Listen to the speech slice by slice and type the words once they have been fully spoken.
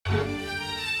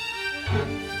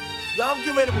Yo, I'm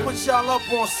getting ready to put y'all up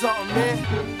on something, man.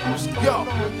 Yo,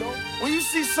 when you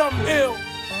see something ill,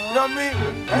 you know what I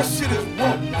mean? That shit is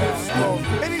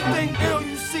woke. Anything ill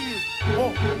you see is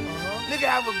woke. Nigga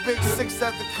have a big 6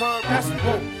 at the curb, that's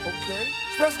woke. Okay.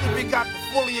 Especially if he got the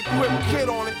fully equipped kid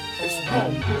on it, it's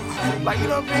woke. Like, you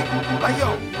know what I mean? Like,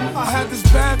 yo, I had this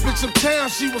bad bitch uptown,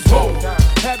 she was woke.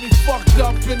 Had me fucked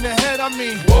up in the head, I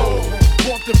mean, whoa.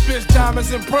 Bought the bitch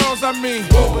diamonds and pearls, I mean,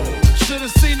 whoa.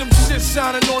 Should've seen them shit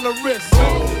shining on the wrist.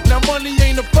 Now money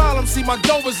ain't a problem, see my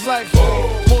dough is like,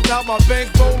 pulled out my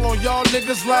bankroll on y'all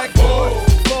niggas like,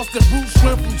 lost the boot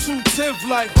shrimp from 210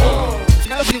 like,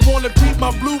 now you wanna beat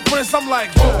my blueprints, I'm like,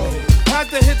 had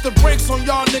to hit the brakes on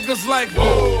y'all niggas like,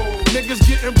 niggas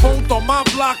getting both on my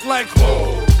block like,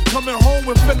 coming home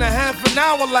within a half an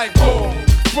hour like,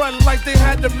 frontin' like they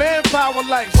had the manpower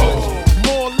like,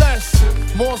 more or less,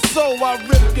 more so I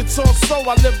rip guitar so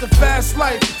I live the fast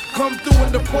life, come through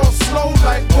in the car slow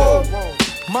like, whoa.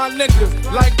 My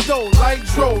niggas like dough, like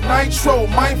dro, nitro,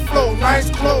 my flow, nice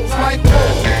clothes like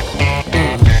whoa. Yeah.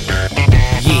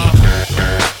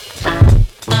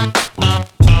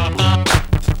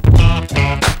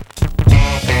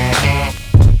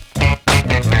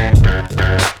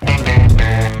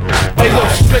 Hey yo,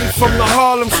 straight from the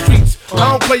Harlem streets. I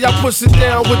don't play, I push it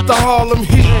down with the Harlem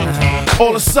heat. All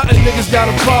of a sudden niggas got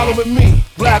a problem with me.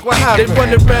 Black, what happened? They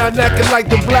running around acting like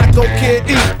the black don't can't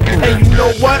eat. And you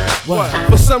know what?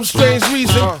 For some strange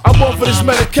reason, I want for this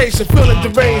medication, feeling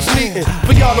deranged, needing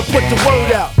for y'all to put the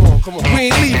word out. We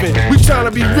ain't leaving, we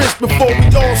tryna be rich before we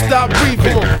all stop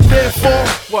breathing. Therefore,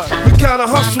 we kinda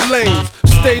hustle lanes,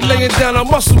 stay laying down our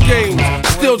muscle games,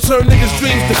 still turn niggas'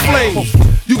 dreams to flames.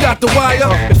 You got the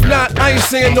wire? If not, I ain't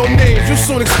saying no names, you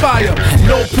soon expire.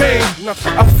 No pain,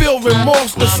 I feel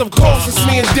remorseless, of course it's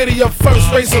me and Diddy up first,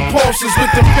 racing Porsches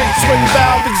with the big twin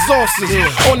valve exhausts.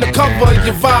 On the cover of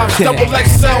your vibes, double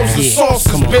XLs and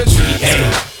sauces, bitch.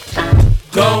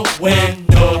 Going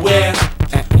nowhere,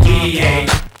 we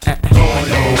ain't going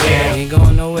nowhere. Ain't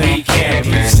going nowhere. We can't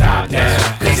be stopped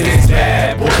now, cause it's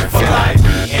bad boy for life.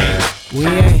 We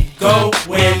ain't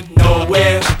going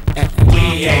nowhere.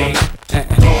 We ain't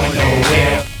going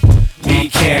nowhere. We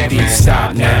can't be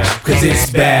stopped now, cause it's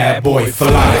bad boy for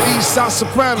life. The East Side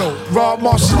Soprano, Rob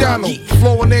Marciano,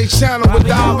 flowing A channel with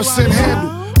the opposite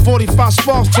handle. 45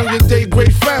 sparks turn your day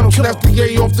great flannel. Snap the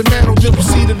yay off the mantle, then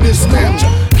proceed to dismantle.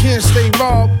 Can't stay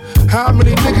robbed. How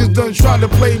many niggas done tried to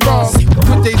play rob?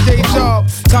 Quit they day job,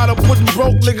 tired of putting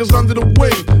broke niggas under the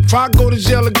wing. If I go to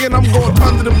jail again, I'm going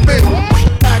under the bin.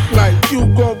 Act like you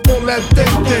gon' pull that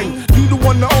thing. You the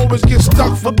one that always get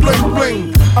stuck for bling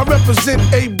bling. I represent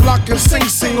A Block and Sing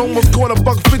Sing. Almost caught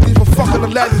 $150 for fucking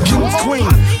Aladdin King's queen.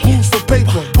 Booze for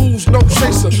paper, booze no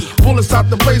chaser. Bullets out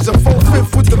the blazer,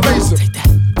 4/5 with the laser.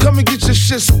 Come and get your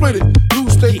shit split it.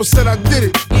 Newspaper said I did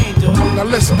it. Now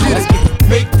let's get it.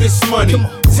 Make this money,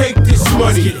 take this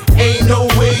money. Ain't no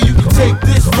way you can take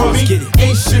this from me.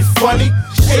 Ain't shit funny.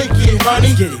 Shake it,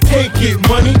 honey. Take it,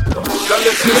 money. Now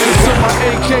let's Listen to my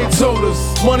AK toters,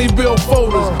 money bill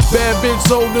folders, bad bitch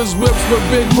holders, whips with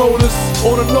big motors.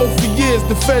 On the low for years,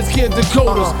 the feds can't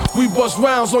decode us. We bust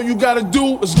rounds, all you gotta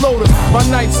do is load us. My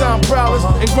nighttime prowlers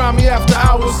and grimy after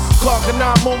hours. Clark and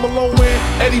I, Mo Malone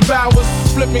and Eddie Bowers.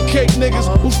 Flipping cake niggas,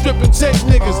 who stripping tape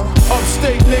niggas.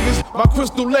 Upstate niggas, my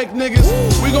Crystal Lake niggas.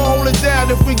 We gon' hold it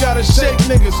down if we gotta shake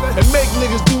niggas. And make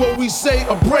niggas do what we say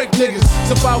or break niggas.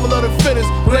 Survival of the fittest,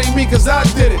 blame me cause I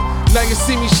did it. Now you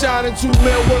see me shining, 2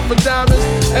 mil worth of diamonds.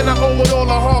 And I owe it all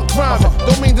to hard climbing.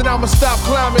 Don't mean that I'ma stop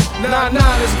climbing.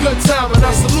 9-9 is good timing.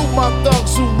 I salute my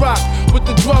thugs who rock with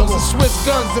the drugs and Swiss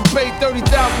guns and pay 30,000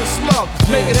 a slug.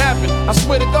 Make it happen. I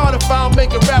swear to God, if I don't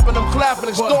make it rapping, I'm clapping,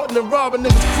 extorting and robbing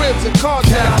niggas' cribs and cars.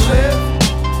 Can I live?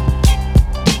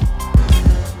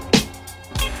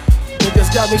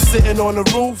 Niggas got me sitting on the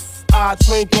roof. I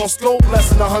trained on scope, less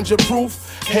than 100 proof.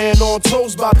 Hand on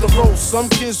toes, bout to roast. Some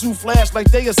kids who flash like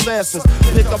they assassins.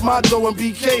 Pick up my dough and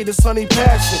BK, the sunny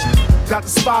passion. Got the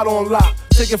spot on lock,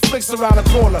 taking flicks around the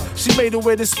corner. She made it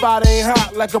where this spot ain't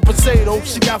hot like a potato.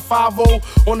 She got 5-0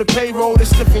 on the payroll, they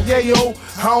sniffing yayo.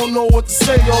 I don't know what to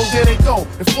say, yo, there they go.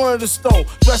 In front of the stove,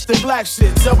 dressed in black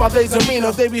shit. Tell by they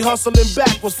demeanor, they be hustling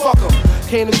backwards, fuck them.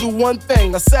 Came to do one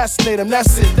thing, assassinate them,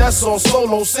 that's it. That's all,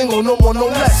 solo, single, no more, no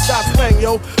less. Shots rang,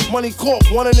 yo, money caught,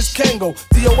 one in his Kango.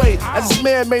 DOA, as his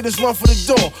man made us run for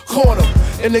the door, caught him.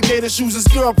 In the gator shoes, his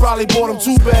girl probably bought him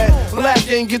too bad. Black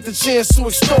ain't get the chance to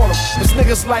extort him. Cause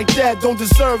niggas like that don't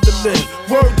deserve to live.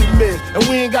 Word to live, and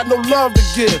we ain't got no love to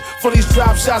give. For these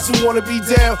drop shots who wanna be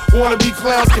down, wanna be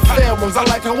clowns, get fair ones. I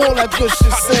like how all that good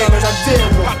shit sound, and I dare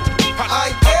one.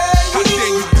 I dare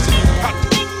you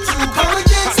to come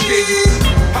against me.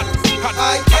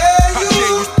 I dare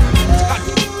you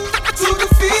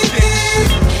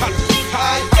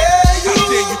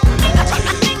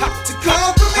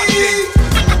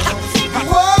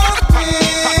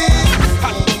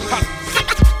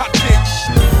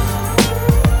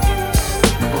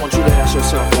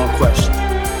yourself one question.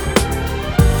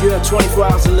 If you had 24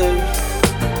 hours to live,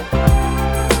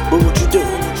 what would you do?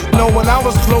 No, when I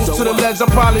was close to the ledge,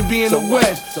 I'd probably be in the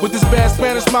wedge with this bad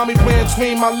Spanish mommy playing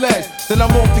between my legs. Then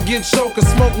I'm off to get choked and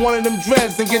smoke one of them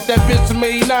dreads and get that bitch from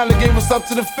 89 and gave us up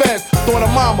to the feds. Thought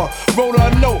her mama wrote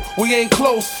her a note, we ain't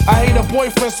close. I hate her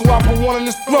boyfriend, so I put one in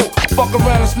his throat. Fuck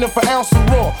around and sniff an ounce of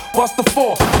raw. Bust the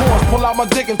 4, pause, pull out my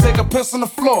dick and take a piss on the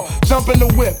floor. Jump in the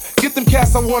whip, get them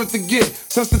cats I wanted to get.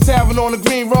 Since the tavern on the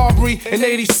Green robbery in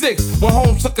 '86, went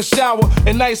home, took a shower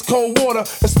in nice cold water,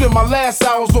 and spent my last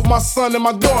hours with my son and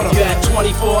my daughter. You had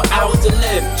 24 hours to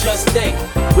live, just think.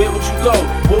 Where would you go?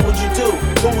 What would you do?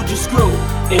 Who would you screw?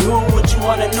 And who would you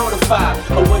wanna notify?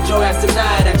 Or would your ass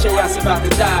deny that your ass about to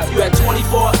die? If you had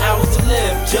 24 hours to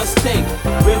live, just think.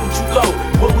 Where would you go?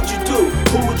 What would you do?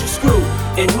 Who would you screw?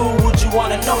 And who would you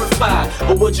wanna notify?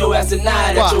 Or would your ass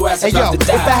deny that your ass about to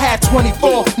die? If I had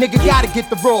 24, nigga gotta get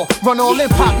the raw. Run all in,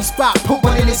 poppy spot, put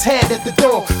one in his head at the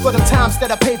door. For the times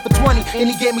that I paid for 20 and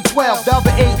he gave me 12. The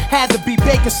other 8 had to be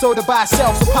baking soda by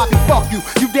itself. So poppy, fuck you.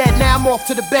 You dead now, I'm off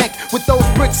to the bank with those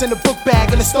bricks in the book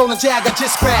bag and the stolen Jag I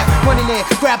just grabbed. Run in there,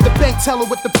 grab the bank teller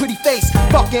with the pretty face.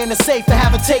 Fuck her in the safe to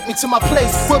have her take me to my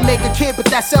place. We'll make a kid, but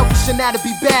that's selfish and that'd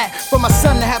be bad. For my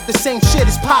son to have the same shit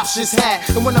his pops just had.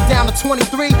 And when I'm down to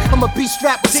 23, I'ma be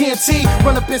strapped with TNT.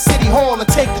 Run up in City Hall and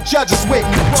take the judges with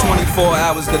me. 24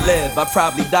 hours to live, I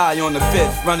probably die on the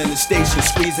 5th. Running the station,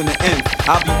 squeezing the end.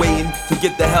 I'll be waiting to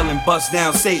get the hell and bust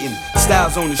down Satan.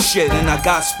 Styles on the shit and I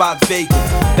got spots vacant.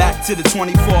 Back to the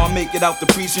 24, I'll make it out the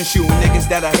precinct, shooting niggas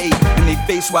that I hate in they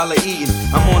face while they're eating.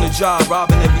 I'm on the job,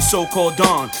 robbing every so-called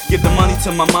dawn. Give the money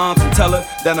to my mom and tell her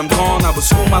that I'm gone. I would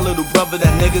school my little brother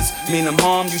that niggas mean I'm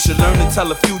harmed. You should learn to tell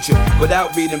the future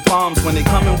without reading palms. When they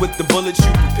coming with the bullets,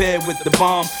 you prepared with the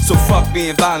bomb. So fuck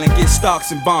being violent, get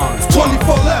stocks and bonds.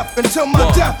 24 left until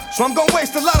my death, so I'm gonna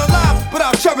waste a lot of lives, but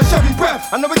I'll cherish every breath.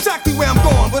 I know exactly where I'm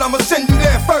going, but I'ma send you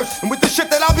there first. And with the shit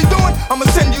that I'll be doing, I'ma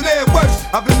send you there worse.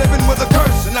 I've been living with a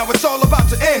curse, and now it's all about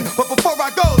to end. But before I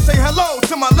go, say hello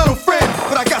to my little friend.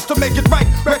 But I got to make it right,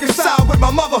 reconcile with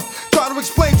my mother. Try to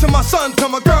explain to my son, tell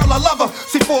my girl I love her.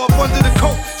 C4 up under the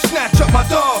coat, snatch up my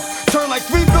dog. Turn like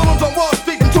 3 villains on Wall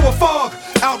Street into a fog.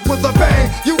 Out with a bang,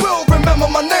 you will remember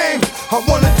my name. I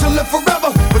wanted to live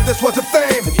forever, but this wasn't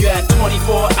fame. If you had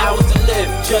 24 hours to live,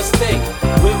 just think.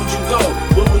 Where would you go?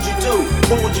 What would you do?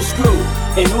 Who would you screw?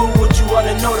 And who would you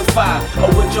wanna notify? Or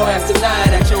would your ass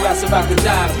deny that your ass about to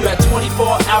die? If you had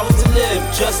 24 hours to live,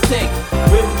 just think.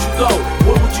 Where would you go?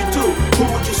 What would you do? Who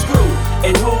would you screw?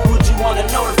 And who would you wanna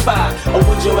notify? Or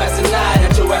would your ass deny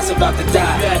that your ass about to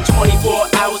die? If you had 24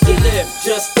 hours to live,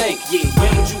 just think.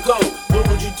 Where would you go? What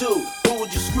would you do? Who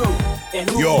would you screw? And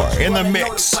who You're would you in the wanna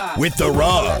mix notify? with The Or would your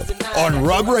Rub ass deny on that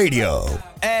Rub your ass Radio.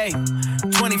 Ayy,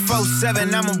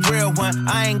 24/7, I'm a real one.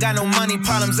 I ain't got no money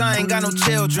problems, I ain't got no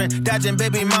children. Dodging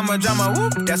baby mama drama,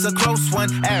 whoop, that's a close one.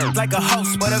 Act like a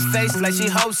host, but her face like she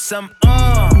hosts some.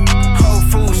 Whole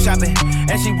food shopping,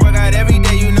 and she work out every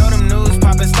day. You know them news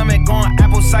popping, stomach on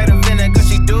apple cider vinegar.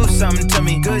 She do something to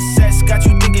me. Good sex got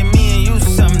you thinking me and you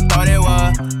something. Thought it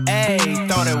was, ayy,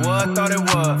 thought it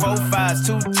was. 4 5s,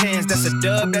 2 10s, that's a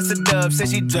dub, that's a dub. Said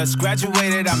she just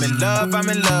graduated, I'm in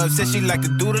love. Said she like to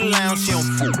do the lounge, she don't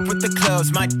fool with the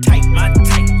clubs. My type,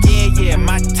 yeah,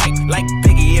 my type. Like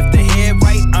Biggie, if the head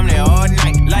right, I'm there all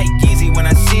night. Like Yeezy, when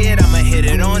I see it, I'ma hit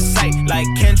it on sight. Like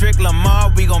Kendrick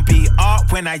Lamar, we gon' be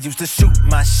art. When I used to shoot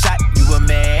my shot, you a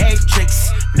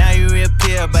matrix. Now you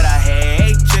reappear, but I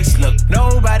hate tricks. Look,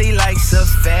 nobody likes a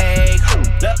fake.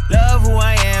 Love who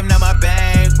I am, not my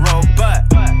bankroll, but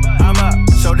I'm up,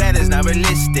 so that is not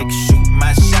realistic. Shoot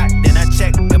my shot, then I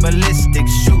check the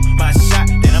ballistics. Shoot my shot,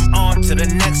 then I'm on to the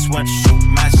next one. Shoot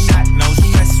my shot, no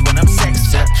stress when I'm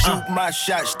sexy. Shoot my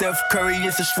shot, Steph Curry,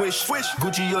 it's a swish.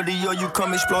 Gucci or Dior, you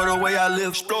come explore the way I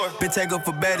live. Been taken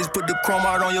for baddies, put the chrome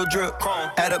out on your drip.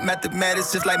 Add up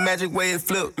mathematics, just like magic way it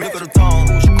flip. Look at the tone,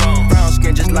 brown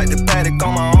skin just like the paddock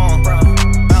on my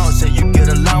arm. Bouncing, you get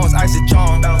allowance, icy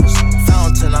charm.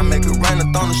 Fountain, I make it rain, a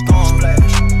thunderstorm.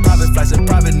 Private flights and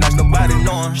private nights, nobody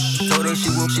knowing. Told her she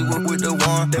would with the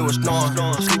one, they was snoring.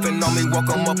 Sleeping on me, walk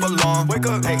 'em up along. Wake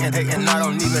up, hating, I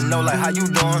don't even know like how you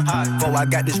doing. Before I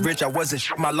got this rich, I wasn't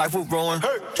shit, my life was ruined.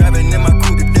 Driving in my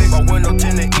coupe today, my window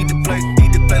tint to eat the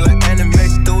play like anime.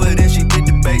 Threw it in, she did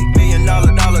the bait. $1 million,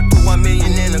 do 1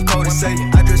 million in the code to say.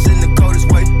 I dress in the coldest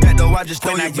way, that though I just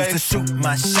told you, babe. When I used to shoot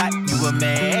my shot, you a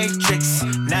matrix.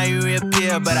 Now you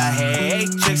reappear, but I hate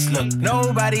tricks. Look,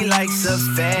 nobody likes a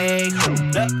fake.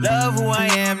 Love who I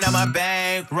am, not my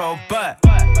bankroll, but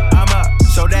I'm up,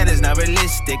 so that is not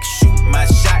realistic. Shoot my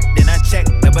shot, then I check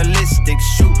the ballistics.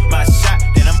 Shoot my shot,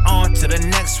 then I'm on to the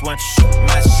next one. Shoot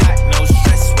my shot, no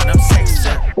stress when I'm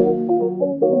sexy.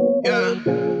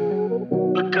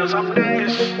 Because I'm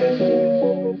this.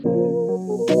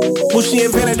 When she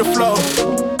invented the flow,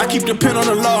 I keep the pen on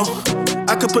the low.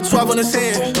 I could put 12 on his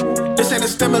head. This ain't a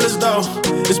stimulus though.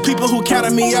 It's people who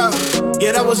counted me out.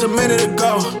 Yeah, that was a minute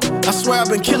ago. I swear I've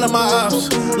been killing my ops.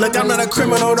 Look, I'm not a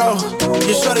criminal though.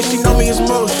 Yeah, shorty, she know me as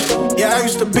Moose. Yeah, I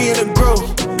used to be in the group.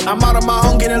 I'm out on my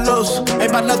own getting loose.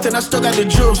 Ain't about nothing, I still got the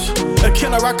juice. A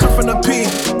killer, I come from the P.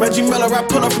 Reggie Miller, I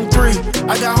pull up from 3.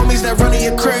 I got homies that run in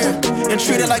your crib and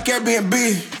treat it like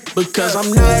Airbnb. Because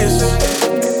I'm nice.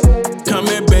 Come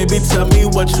here, baby, tell me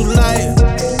what you like.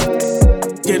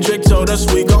 Kendrick told us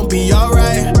we gon' be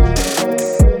alright.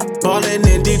 Ballin'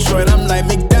 in Detroit, I'm like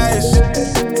McDice.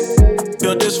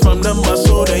 Built this from the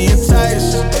muscle they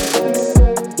entice.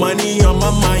 Money on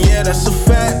my mind, yeah, that's a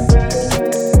fact.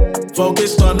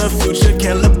 Focused on the future,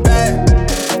 can't look back.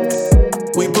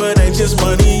 We put just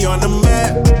money on the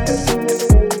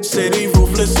map. City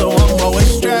ruthless, so I'm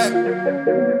always strapped.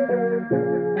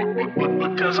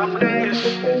 Because I'm this.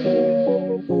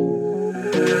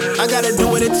 I gotta do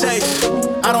what it takes.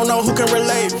 I don't know who can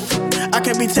relate. I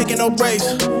can't be taking no breaks.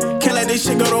 Can't let this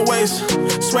shit go to waste.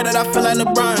 Swear that I feel like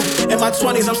LeBron. In my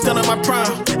 20s, I'm still in my prime.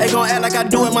 Ain't gon' act like I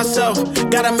do it myself.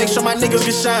 Gotta make sure my niggas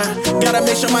get shine. Gotta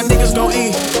make sure my niggas gon'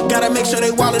 eat. Gotta make sure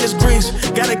they wallet is grease.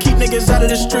 Gotta keep niggas out of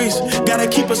the streets. Gotta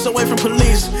keep us away from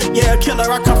police. Yeah, a killer,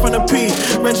 I come from the P.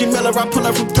 Reggie Miller, I pull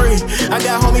up from 3. I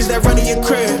got homies that run in your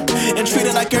crib and treat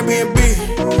it like Airbnb.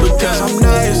 Because I'm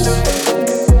nice.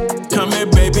 Come here,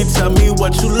 baby, tell me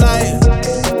what you like.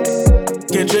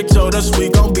 Kendrick told us we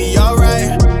gon' be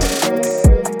alright.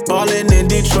 Ballin' in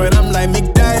Detroit, I'm like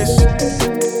McDice.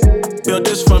 Built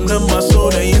this from the muscle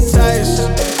they entice.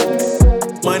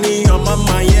 Money on my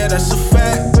mind, yeah, that's a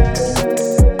fact.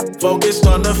 Focused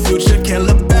on the future, can't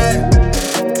look back.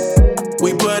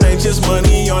 We put just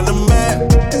money on the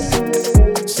map.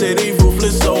 City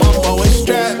ruthless, so I'm always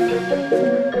strapped.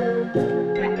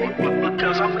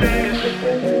 Because I'm this.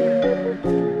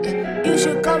 You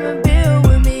should come and build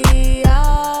with me,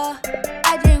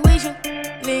 I think we should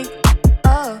link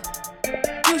up.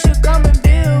 You should come and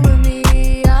build with me,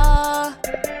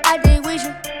 I think we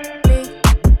should link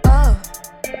up.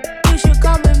 You should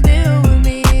come and build with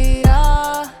me,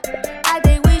 I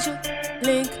think we should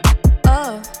link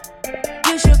up.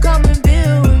 You should come and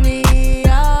build with me,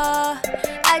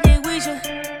 I think we should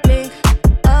link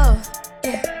up.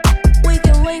 Yeah. We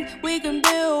can link, we can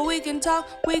build, we can talk,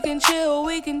 we can chill,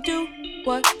 we can do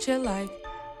what you like.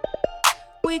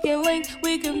 We can link,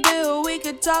 we can build, we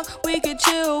can talk, we can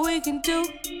chill, we can do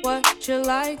what you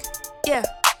like. Yeah,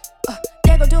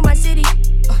 they go to my city,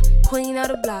 queen of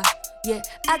the block. Yeah,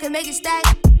 I can make it stack,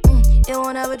 it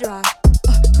won't ever dry.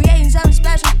 Creating something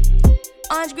special,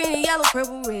 orange, green, and yellow,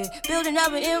 purple, red. Building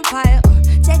up an empire,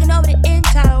 taking over the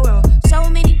entire world. So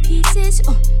many pieces,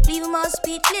 leave them all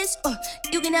speechless.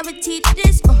 You can never teach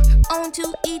this, own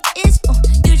to each is.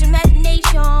 Use your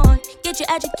imagination, get your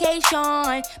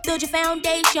education, build your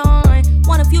foundation.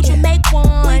 Want a future, make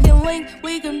one. We can link,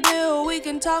 we can build, we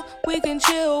can talk, we can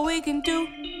chill, we can do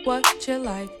what you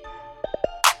like.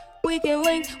 We can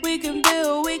link, we can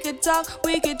build, we can talk,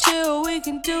 we can chill, we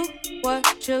can do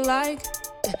what you like.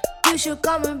 You should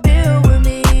come and build with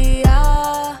me,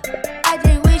 I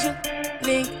think we should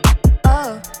link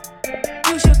up.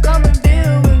 You should come and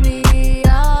build with me,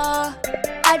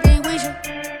 I think we should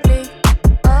link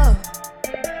up.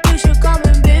 You should come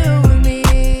and build with me,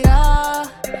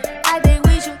 I think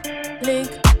we should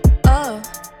link up.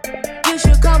 You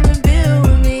should come and build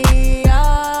with me,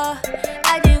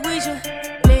 I think we should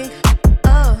link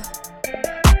up.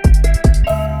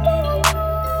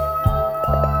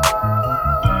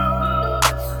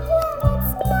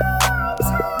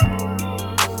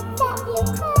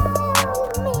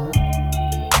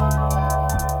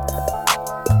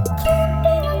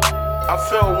 I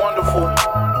feel wonderful.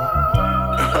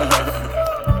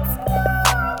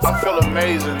 I feel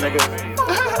amazing, nigga.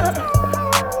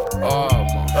 Oh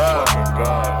my fucking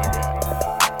god,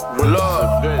 nigga. With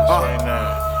love, bitch, right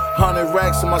now. 100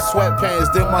 racks in my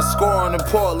sweatpants, did my scoring in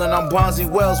Portland. I'm Bonzi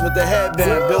Wells with the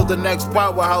headband. Build the next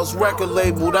powerhouse record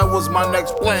label, that was my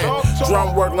next plan.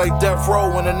 Drum work like Death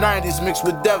Row in the 90s mixed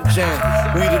with Def Jam.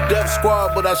 We the Def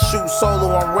Squad, but I shoot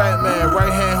solo on Ratman.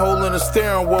 Right hand holding the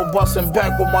steering wheel, busting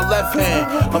back with my left hand.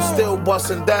 I'm still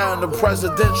busting down the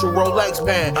presidential Rolex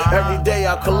band. Every day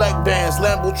I collect bands,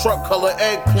 Lambo truck color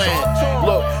eggplant.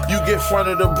 Look, you get front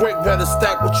of the brick, better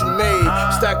stack what you made.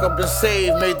 Stack up and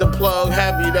save, made the plug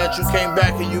happy. that you came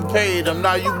back and you paid him.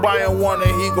 Now you buying one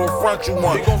and he gon' front you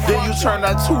one. Then you turn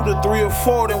that 2 to 3 or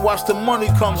 4, then watch the money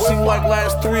come. Seem like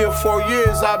last 3 or 4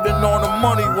 years I've been on a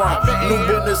money run. New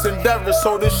business endeavors,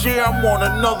 so this year I'm on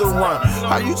another run.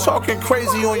 How you talking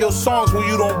crazy on your songs when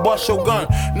you don't bust your gun?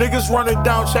 Niggas running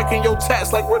down checking your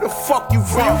tats like where the fuck you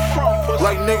from?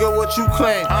 Like nigga what you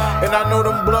claim? And I know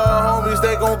them blood homies,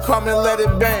 they gon' come and let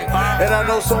it bang. And I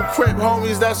know some crip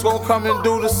homies that's gon' come and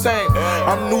do the same.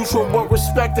 I'm neutral but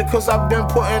respected cause I've been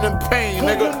putting in pain,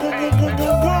 nigga.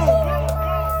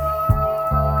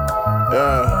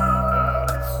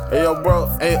 Yeah. Hey yo bro,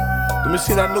 hey, let me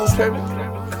see that newspaper.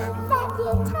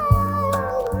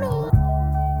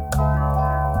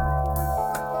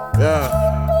 Yeah.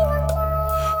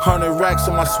 100 racks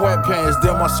in my sweatpants,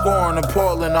 did my scoring in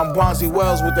Portland. I'm Bonzi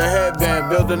Wells with the headband.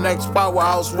 Build the next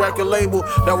powerhouse record label,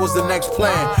 that was the next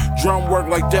plan. Drum work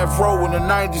like Death Row in the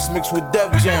 90s mixed with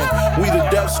Def Jam. We the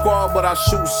Def Squad, but I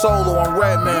shoot solo on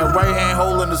Redman. Right hand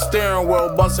holding the steering wheel,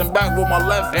 busting back with my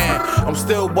left hand. I'm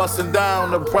still busting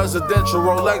down the presidential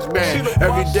Rolex band.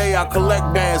 Every day I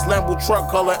collect bands, Lambo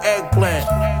truck color eggplant.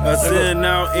 I send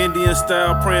out Indian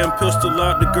style, praying pistol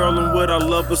out. The girl I'm with, I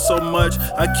love her so much,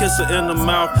 I kiss her in the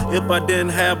mouth. If I didn't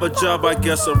have a job, I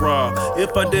guess I rob.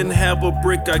 If I didn't have a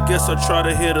brick, I guess I try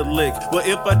to hit a lick. But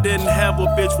if I didn't have a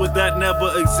bitch, would that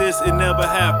never exist? It never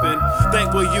happened.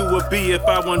 Think where you would be if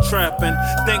I wasn't trapping.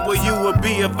 Think where you would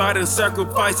be if I didn't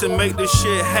sacrifice and make this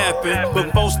shit happen.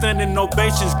 But folks standing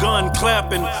ovations, gun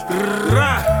clapping.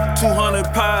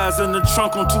 200 pies in the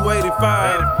trunk on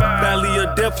 285. Valley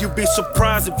of death, you be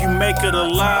surprised if you make it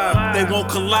alive. They won't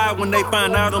collide when they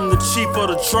find out I'm the chief of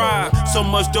the tribe. So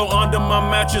much dough under my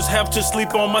mattress, have to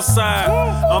sleep on my side.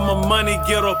 I'm a money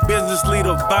getter, business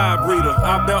leader, vibe reader.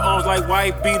 I bear arms like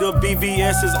white beater,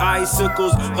 BVS's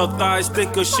icicles. Her thighs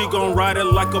thicker, she gon' ride it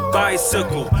like a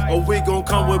bicycle. Or we gon'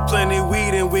 come with plenty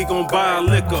weed and we gon' buy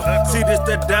liquor. See this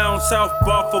the down south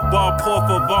bar for bar, por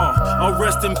favor. I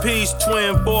rest in peace,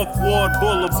 twin 4th Ward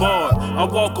Boulevard. I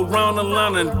walk around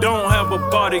Atlanta and don't have a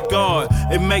bodyguard.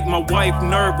 It make my wife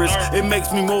nervous, it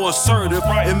makes me more assertive,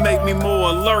 it make me more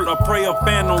alert. I pray a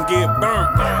fan don't get burnt.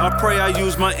 I pray I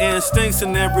use my instincts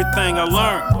in everything I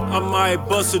learned. I might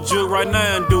bust a jewel right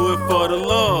now and do it for the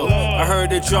love. I heard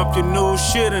they dropped your new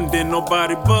shit and didn't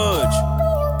nobody budge.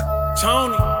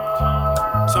 Tony.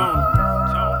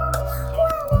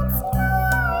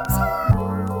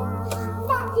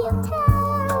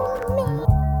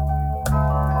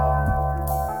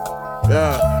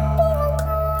 Yeah.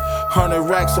 100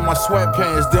 racks in my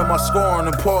sweatpants, did my scoring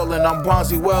in Portland. I'm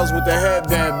Bonzi Wells with the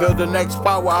headband. Build the next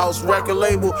powerhouse record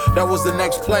label, that was the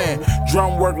next plan.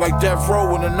 Drum work like Death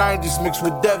Row in the 90s mixed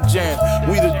with Def Jam.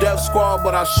 We the Def Squad,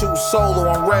 but I shoot solo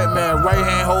on Redman. Right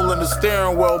hand holding the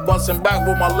steering wheel, busting back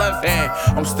with my left hand.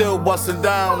 I'm still busting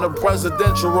down the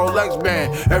presidential Rolex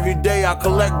band. Every day I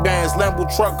collect bands, Lambo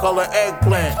truck color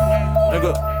eggplant.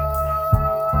 Nigga.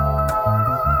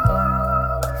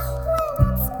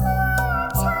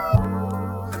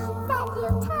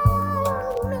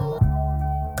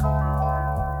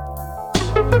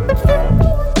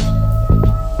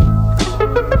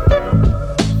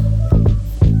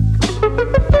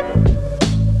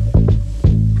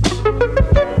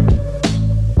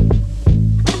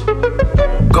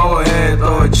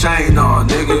 Chain on,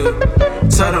 nigga.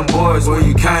 Tell them boys where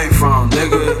you came from,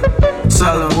 nigga.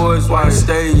 Tell them boys why you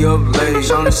stay up late.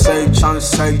 Tryna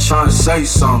say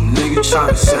something, nigga.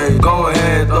 Tryna say, go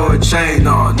ahead, throw a chain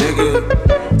on,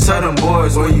 nigga. Tell them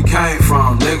boys where you came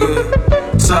from,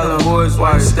 nigga. Tell them boys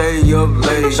why you stay up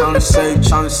late. Tryna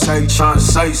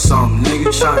say something,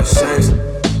 nigga. Tryna say.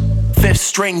 5th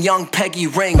string, young Peggy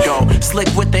Ringo. Slick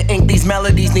with the ink, these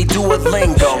melodies need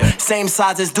Duolingo. Same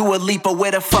size as Dua Lipa,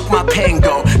 where the fuck my pen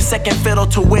go? Second fiddle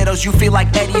to widows, you feel like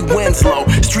Eddie Winslow.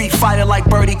 Street fighter like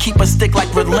Birdie, keep a stick like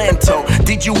Relento.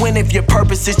 Did you win if your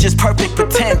purpose is just perfect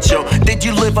potential? Did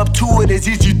you live up to it, as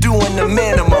is you doing the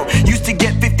minimum? Used to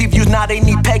get 50 views, now they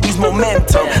need Peggy's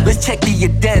momentum. Let's check the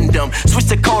addendum. Switch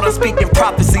the code, I'm speaking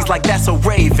prophecies like that's a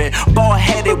raven. Bald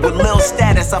headed with lil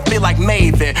status, I feel like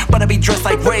Maven. But I be dressed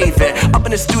like Raven. Up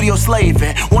in the studio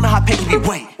slaving. Wonder how Peggy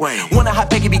be wonder how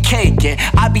Peggy be caking.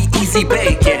 I be easy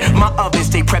baking. My oven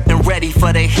stay prepped and ready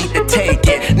for the heat to take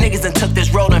it. Niggas done took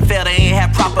this road and failed, they ain't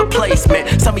have proper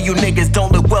placement. Some of you niggas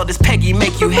don't look well, this Peggy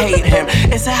make you hate him.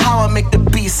 Is it how I make the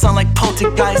beat sound like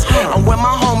poltergeist? And when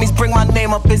my homies bring my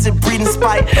name up, is it breeding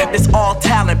spite? This all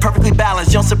talent. silent, perfectly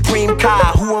balanced, young Supreme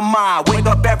Kai. Who am I? Wake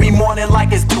up every morning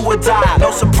like it's do or die.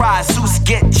 No surprise, suits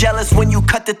get jealous when you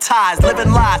cut the ties.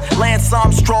 Living lies, Lance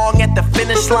Armstrong at the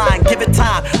finish line. Give it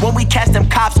time, when we catch them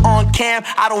cops on cam,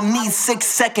 I don't need 6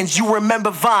 seconds, you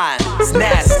remember Vine. It's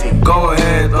nasty. Go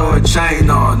ahead, throw a chain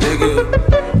on,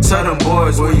 nigga. Tell them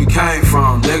boys where you came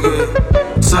from,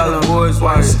 nigga. Tell them boys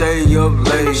why you stay up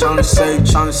late. Tryna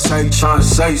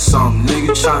say something,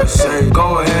 nigga. Tryna say.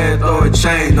 Go ahead, throw a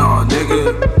chain on,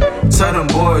 nigga. Tell them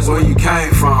boys where you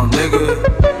came from,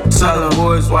 nigga. Tell them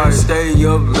boys why you stay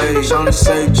up late. Tryna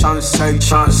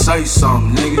say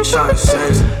something, nigga. Tryna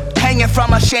say. Hanging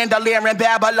from a chandelier in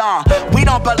Babylon. We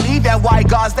don't believe in white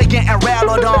gods, they getting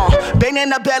rattled on. Been in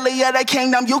the belly of the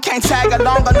kingdom, you can't tag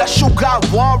along unless you got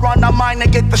war on the mind to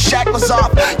get the shackles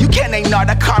off. You can't ignore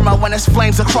the karma when it's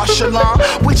flames across your lawn.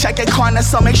 We checking corners,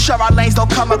 so make sure our lanes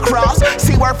don't come across.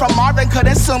 See word from Marvin,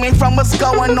 couldn't sue me from what's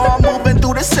going on. Moving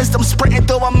through the system, sprinting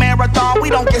through a marathon.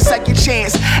 We don't get second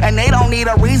chance, and they don't need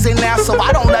a reason now, so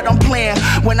I don't let them plan.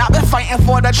 When I've been fighting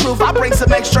for the truth, I bring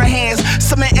some extra hands.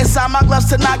 Cement inside my gloves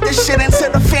to knock this shit into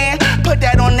the fan. Put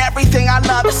that on everything I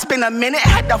love. It's been a minute.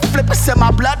 Had to flip it in my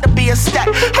blood to be a stack.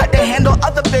 Had to handle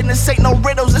other business. Ain't no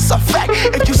riddles, it's a fact.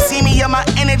 If you see me and my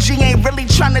energy ain't really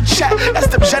trying to chat, that's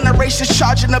the generations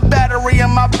charging the battery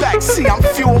in my back. See, I'm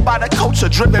fueled by the culture,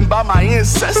 driven by my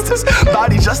ancestors.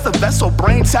 Body just a vessel,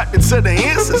 brain tapped into the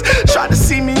answers. Tried to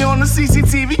see me on the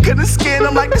CCTV, couldn't scan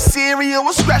them like the cereal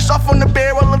was scratched off on the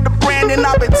barrel of the brand. And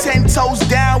I've been 10 toes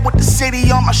down with the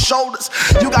city on my shoulders.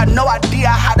 You got no idea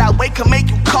how that weight can make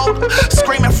you colder.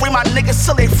 Screaming free my niggas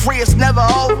till they free, it's never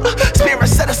over. Spirit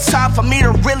said it's time for me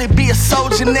to really be a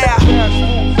soldier now. Cash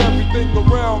moves everything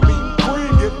around me.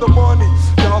 Green, get the money.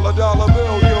 Dollar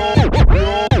bill,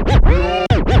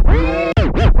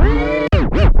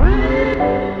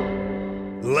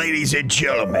 Ladies and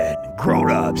gentlemen,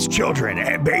 grown-ups, children,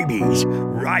 and babies,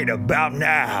 right about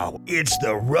now, it's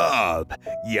The Rub.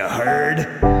 You heard?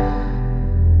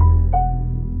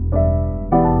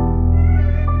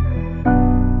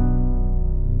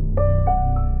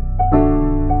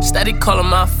 Steady calling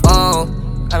my phone.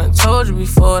 I done told you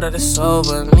before that it's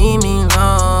over. Leave me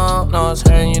alone. No, it's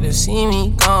hurting you to see me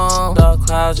gone. Dark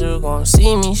clouds, you gon'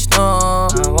 see me storm.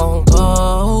 I won't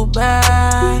go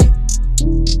back,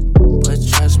 but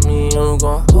trust me, you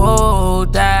gon'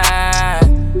 hold that.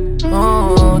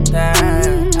 Hold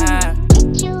that.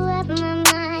 Get you up my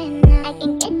mind. I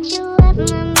can get you up my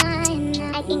mind.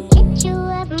 I can get you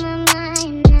up my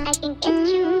mind. I can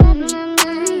get you up my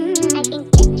mind. I can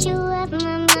get you up my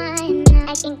mind.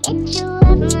 I can get you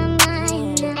up my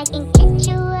mind. I can get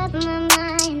you up my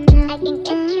mind. I can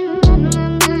get you up my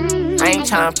mind. I ain't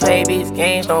tryna play these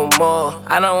games no more.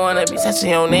 I don't wanna be touching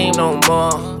your name no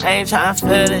more. I ain't tryna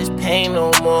feel this pain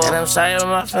no more. And I'm sorry but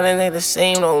my feelings ain't the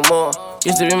same no more.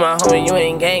 Used to be my homie, you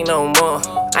ain't gang no more.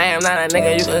 I am not a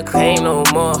nigga you could claim no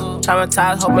more.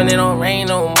 Traumatized, hoping it don't rain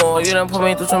no more. You done put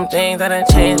me through some things that done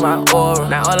changed my aura.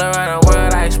 Now all around the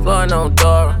world I explore no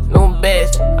Dora. New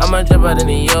bitch, I'm a dripper than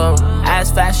the Euro.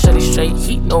 Ass fast, shorty straight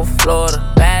heat, no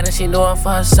Florida. Bad and she doing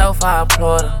for herself, I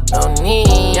applaud her. No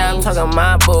need, yeah, I'm talking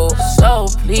my boo. So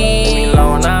please, leave me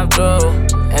alone, I'm through.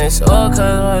 And it's all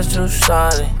cause what's too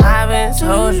started. I been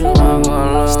told you I'm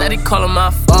gonna lose. Steady calling my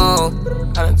phone.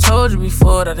 I done told you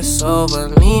before that it's over.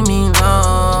 Leave me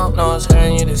alone. No, it's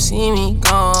hurting you to see me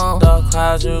gone. Dark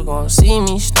clouds, you gon' see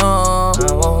me storm.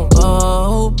 I won't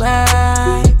go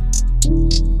back,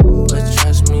 but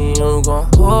trust me, you gon'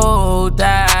 hold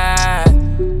that.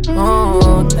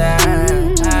 Hold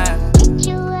that. Get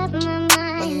you up my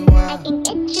mind. I can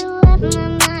get you up my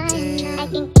mind. I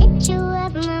can get you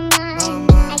up my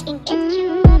mind. I can get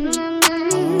you up my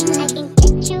mind. I can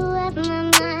get you up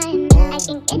my mind. I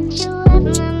can get you up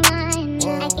my mind.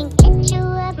 I can get you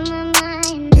up my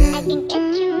mind. I can get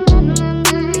you up my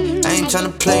mind. I ain't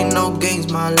tryna play no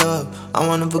games, my love. I'm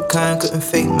one of a kind, couldn't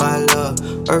fake my love.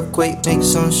 Earthquake makes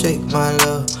some shake, my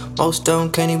love. Most of them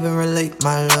can't even relate,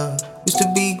 my love. Used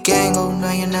to be gang, oh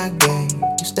now you're not gang.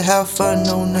 Used to have fun,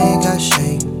 oh now you got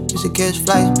shame. Used to catch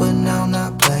flights, but now I'm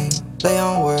not playing. Play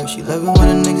on words, she love it when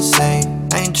a nigga sing.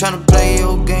 I ain't tryna play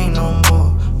your game no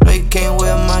more. No, you can't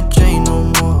wear my chain no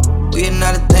more. We ain't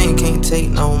not a thing, can't take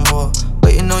no more.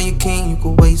 Waiting on your king, you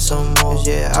could wait some more.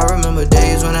 Yeah, I remember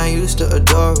days when I used to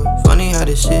adore her. Funny how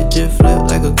this shit just flipped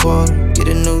like a quarter. Get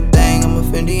a new thing, I'm a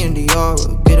Fendi and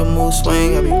Dior. Get a mood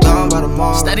swing, I'll be gone by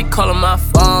tomorrow. Steady calling my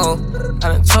phone. I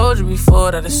done told you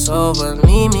before that it's over.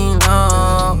 Leave me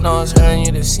alone. No, it's hurting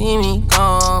you to see me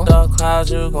gone. Dark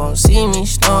clouds, you gon' see me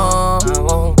storm. I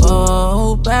won't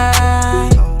go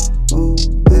back,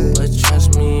 but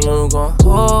trust me, you gon'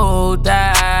 hold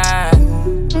that.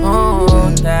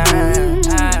 Hold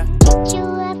that.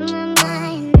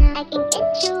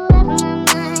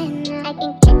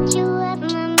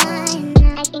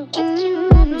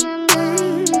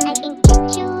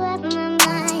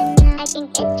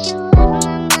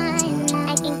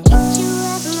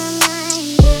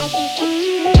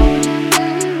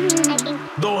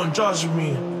 judge me.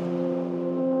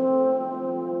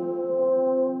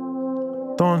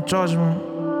 Don't judge me.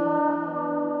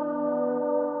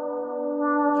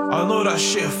 I know that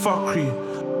shit fuckery.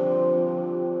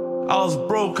 I was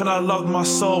broke and I loved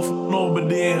myself.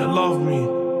 Nobody ain't loved me.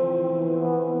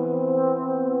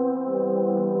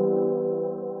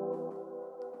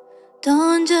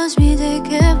 Don't judge me, take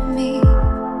care of me.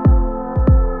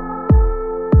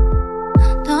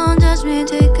 Don't judge me,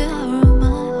 take care of my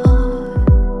heart.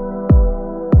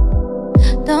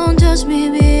 Don't judge me,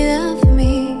 be there for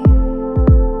me.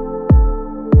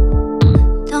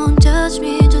 Don't judge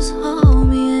me, just hold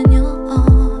me in your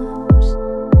arms.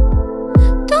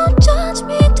 Don't judge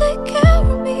me, take care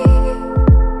of me.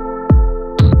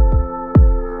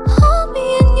 Hold me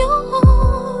in your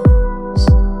arms.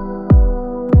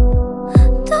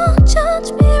 Don't judge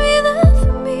me, be there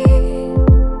for me.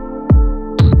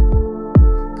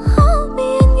 Hold me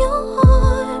in your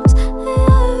arms.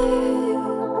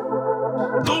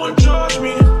 Don't judge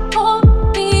me. Hold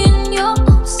me in your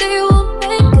arms, say we'll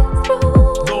make it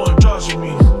through. Don't judge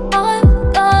me.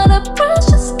 I've got a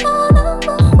precious kind of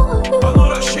love for you. I know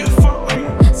that shit fuckery.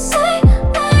 Say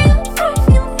that you're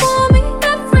praying for me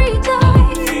every day.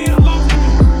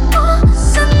 Oh,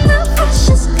 send that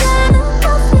precious kind of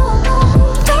love your way.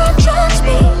 Don't judge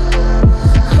me.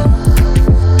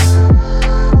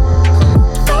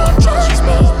 Don't judge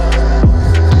me.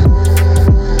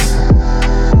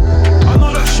 I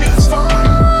know that shit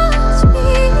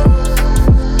fuckery.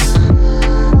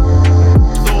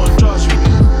 Don't judge me.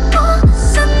 Oh,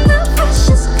 send that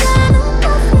precious kind of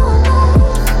love your way.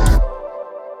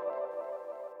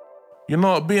 You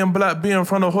know what, being black, being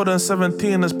from the hood and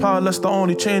 17 is powerless. The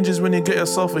only change is when you get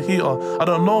yourself a heater. I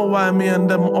don't know why me and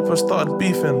them uppers started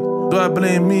beefing. Do I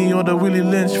blame me or the Willie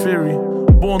Lynch theory?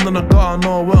 Born in the gutter,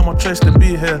 no, where my choice to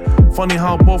be here. Funny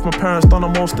how both my parents done the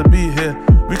most to be here.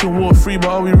 We can walk free, but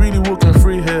are we really walking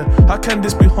free here? How can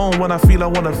this be home when I feel I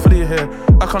wanna flee here?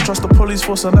 I can't trust the police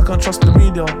force and I can't trust the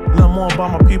media. Learn more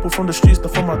about my people from the streets than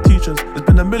from my teachers. There's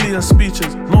been a million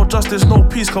speeches. No justice, no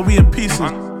peace, cause we in pieces.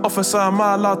 Officer, am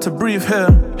I allowed to breathe here?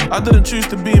 I didn't choose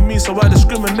to be me, so why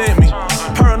discriminate me?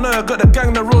 Paranoia, got the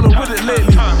gang that rolling with it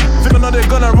lately. Think I know they're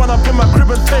gonna run up in my crib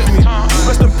and take me.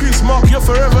 Rest in peace, Mark, you're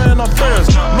forever in our prayers.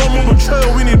 No more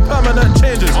betrayal, we need permanent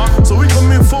changes. So we can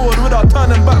move forward without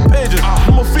turning back pages.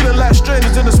 No more feeling like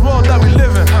strangers in this world that we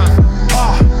live in.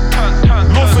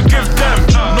 Lord forgive them.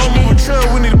 No more betrayal,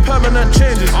 we need permanent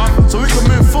changes. So we can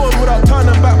move forward without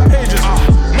turning back pages.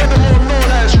 Let them all know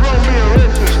that it's wrong being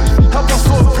racist. Help us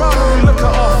feel proud when we look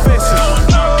at our faces.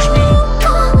 Don't judge me.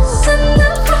 Send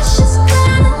that precious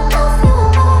kind of love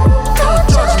your way. Don't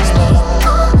judge me.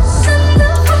 Send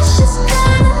that precious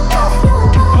kind of love your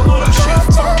way. I know that shit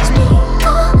fucks me.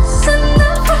 Send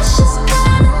that precious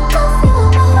kind of love your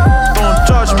way. Don't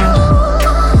judge me.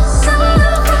 Send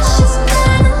that precious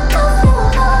kind of love your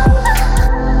way.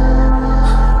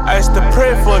 I used to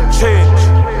pray for change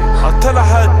until I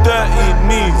had dirty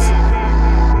knees.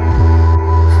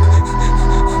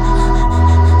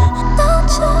 Don't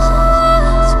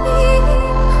judge me.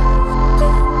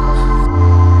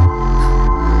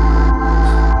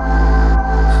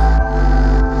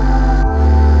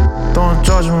 Don't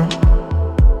judge me.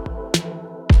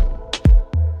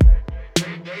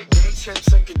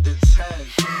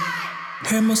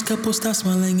 Heard most couples stop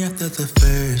smiling after the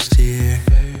first year.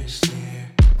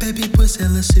 Baby boys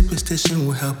tell us superstition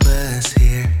will help us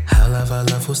here. How love our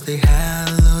love will stay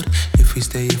hallowed. If we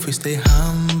stay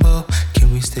humble.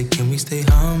 Can we stay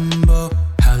humble?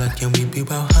 How long can we be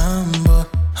well humble?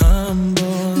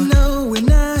 No, we're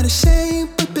not ashamed,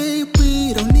 but babe,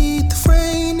 we don't need the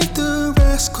frame. If the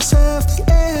rascals have the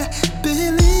air,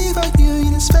 believe our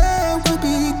union is fair. We'll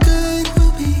be good,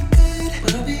 we'll be good,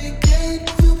 we'll be good,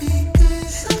 we'll be good,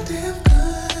 so damn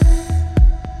good.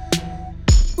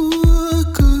 Ooh,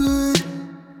 good.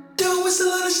 Don't waste a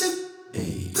lot of shit.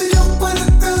 We don't want the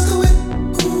girls to win.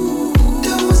 Ooh,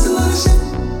 don't waste a lot of shit.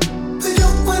 We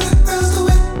don't want the girls to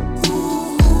win.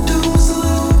 Ooh, don't waste a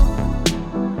lot of.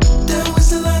 Don't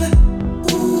waste a lot of.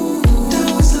 Ooh,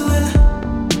 don't waste a lot of.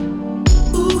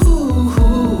 Ooh,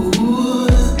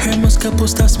 heard most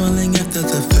couples stop smiling after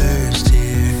the first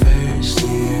year.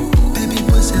 Baby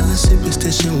boys tell us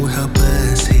superstition will help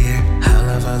us here. How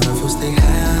love our love will stay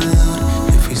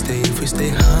hallowed. If we stay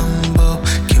humble.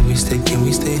 Can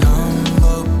we stay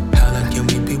humble? How long can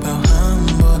we be well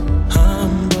humble?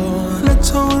 Let's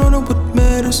hold on to what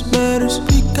matters.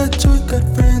 We got joy, got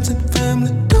friends and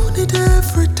family. Don't need to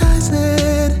advertise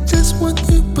it. Just want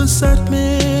you beside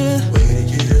me. Waiting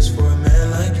years for a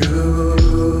man like you.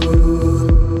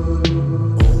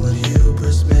 Only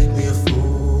hubris make me a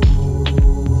fool.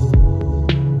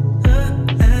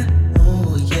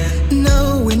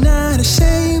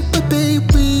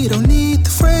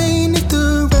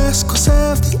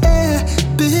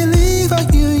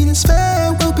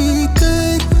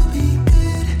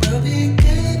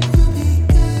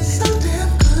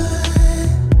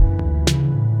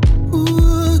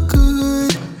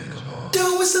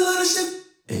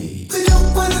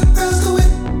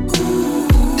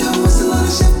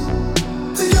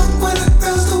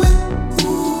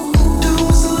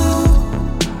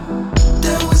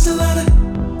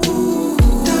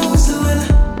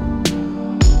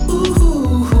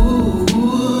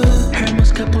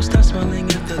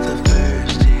 after the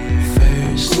first year.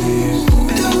 First year.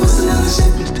 Baby, what's the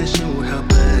superstition will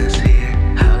help us here.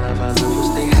 How love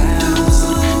will stay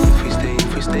high. If we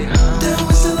stay humble.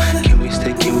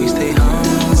 Can we stay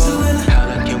humble? How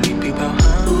long can we be about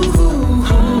humble?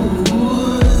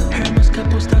 Hermes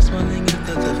couple start smiling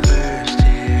after the first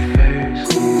year.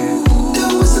 First year.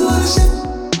 That was a lot of shit.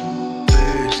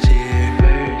 First year.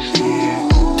 First year.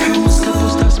 Hermes couple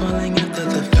start smiling after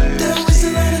the first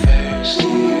year. First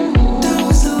year. That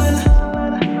was a lot of.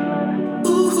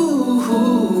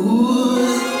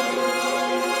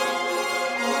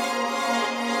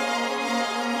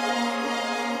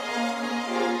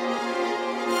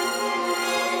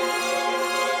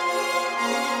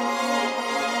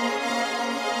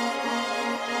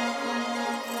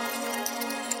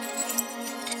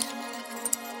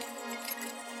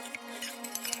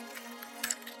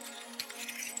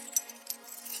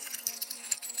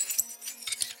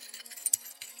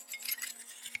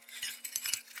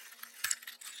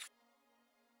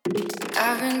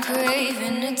 I've been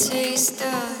craving a taste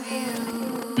of you.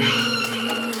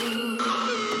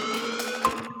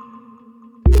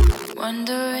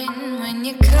 Wondering when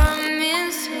you're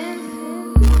coming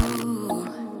through.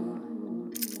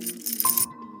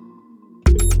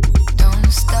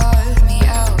 Don't start me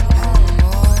out no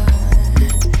more.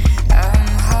 I'm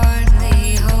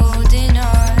hardly holding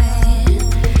on.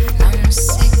 I'm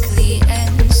sickly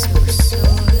and so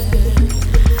sore.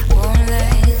 Won't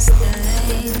last the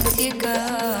length you got.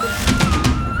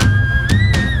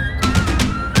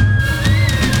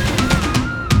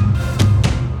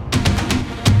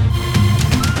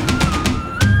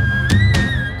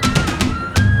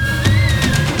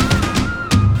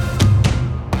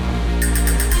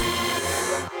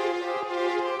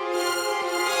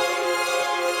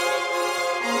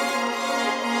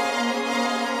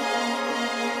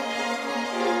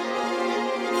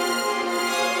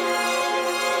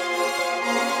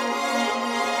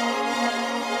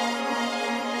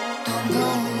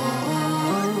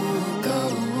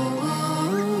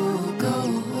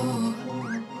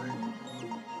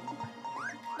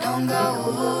 Don't go,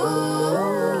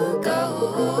 go,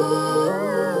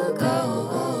 go.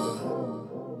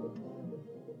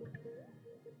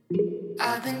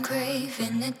 I've been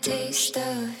craving the taste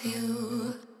of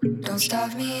you. Don't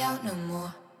starve me out no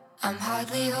more. I'm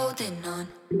hardly holding on.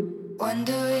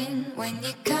 Wondering when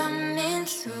you're coming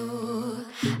through.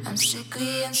 I'm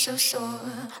sickly and so sore.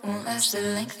 Won't last the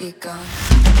length you're gone.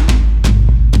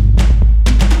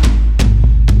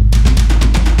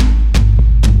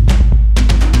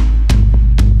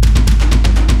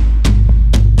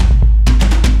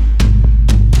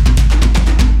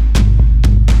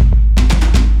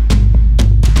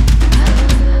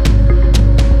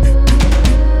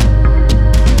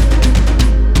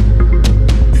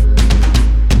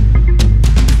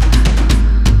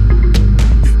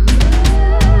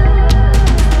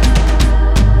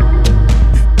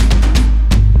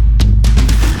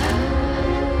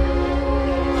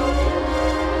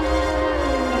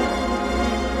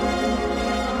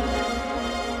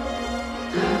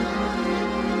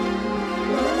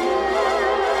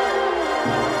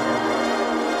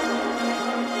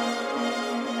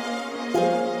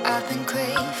 I've been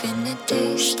craving the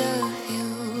taste of you.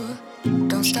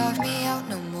 Don't starve me out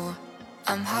no more.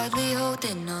 I'm hardly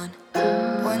holding on.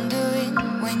 Wondering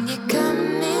when you're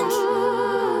coming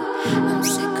through. I'm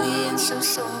sickly and so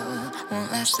sore.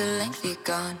 Won't last the length you're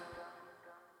gone.